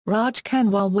Raj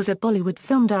Kanwar was a Bollywood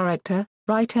film director,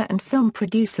 writer and film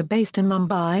producer based in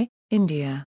Mumbai,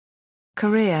 India.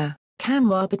 Career: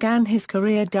 Kanwar began his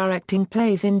career directing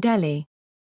plays in Delhi.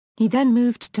 He then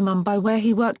moved to Mumbai where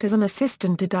he worked as an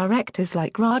assistant to directors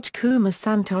like Raj Kumar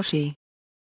Santoshi.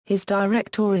 His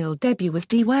directorial debut was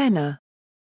Deewana.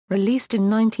 Released in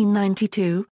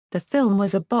 1992, the film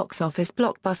was a box office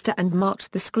blockbuster and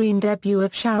marked the screen debut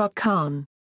of Shah Rukh Khan.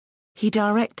 He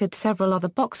directed several other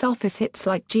box office hits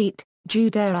like Jeet,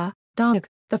 Judera, Daag,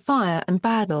 The Fire and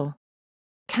Badal.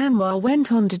 Kanwar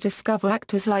went on to discover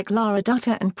actors like Lara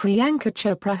Dutta and Priyanka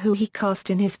Chopra who he cast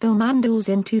in his film Andals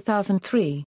in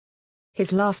 2003.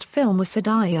 His last film was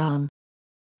Sadayan.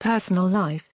 Personal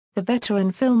life: the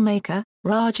veteran filmmaker,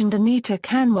 Raj and Anita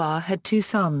Kanwar had two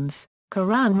sons,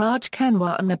 Karan Raj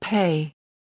Kanwar and Abhay.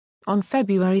 On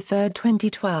February 3,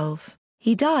 2012,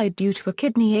 he died due to a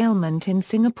kidney ailment in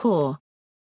Singapore.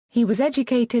 He was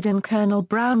educated in Colonel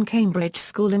Brown Cambridge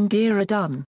School in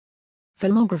Dehradun.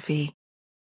 Filmography: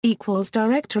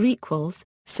 Director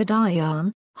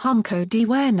Sadayan, Humko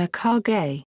Deewana Kar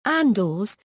Gaye,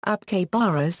 Andals, Abke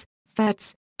Baras,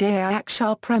 Fets, Dea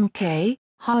Aksha Prem K,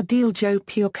 Hardil Jo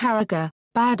Pure Karaga,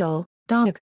 Badal,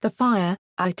 Daag, The Fire,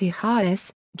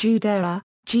 Itihas, Judera,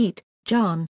 Jeet,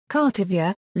 Jan,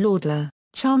 Kartivya, Lordla,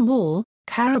 Chanwar,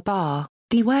 Karabar,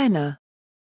 Deewana.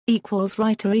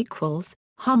 Writer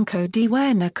Humko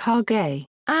Deewana Kar Gaye,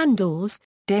 Andals,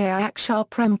 Dea Aksha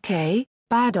Prem K,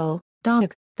 Badal,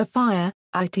 Daag, The Fire,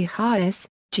 Itihas,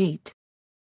 Jeet.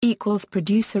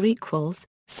 Producer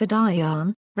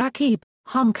Sadayan, Rakib,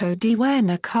 Humko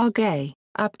Deewana Kar Gaye,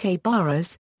 Abke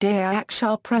Baras, Dea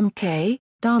Aksha Prem K,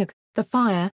 Daag, The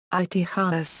Fire,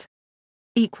 Itihas.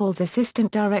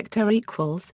 Assistant Director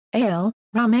A.L.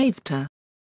 Ramavta.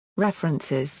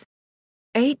 References: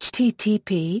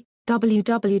 http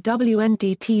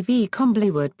www.ndtv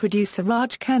Bollywood producer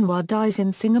Raj Kanwar dies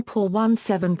in Singapore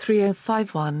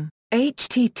 173051.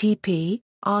 http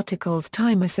articles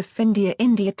Times of India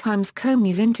India Times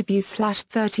Co-News interviews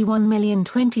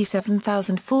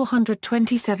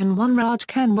 /31027427 1 Raj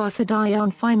Kanwar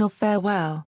Sadayan Final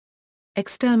Farewell.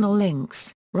 External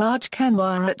links: Raj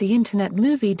Kanwar at the Internet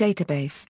Movie Database.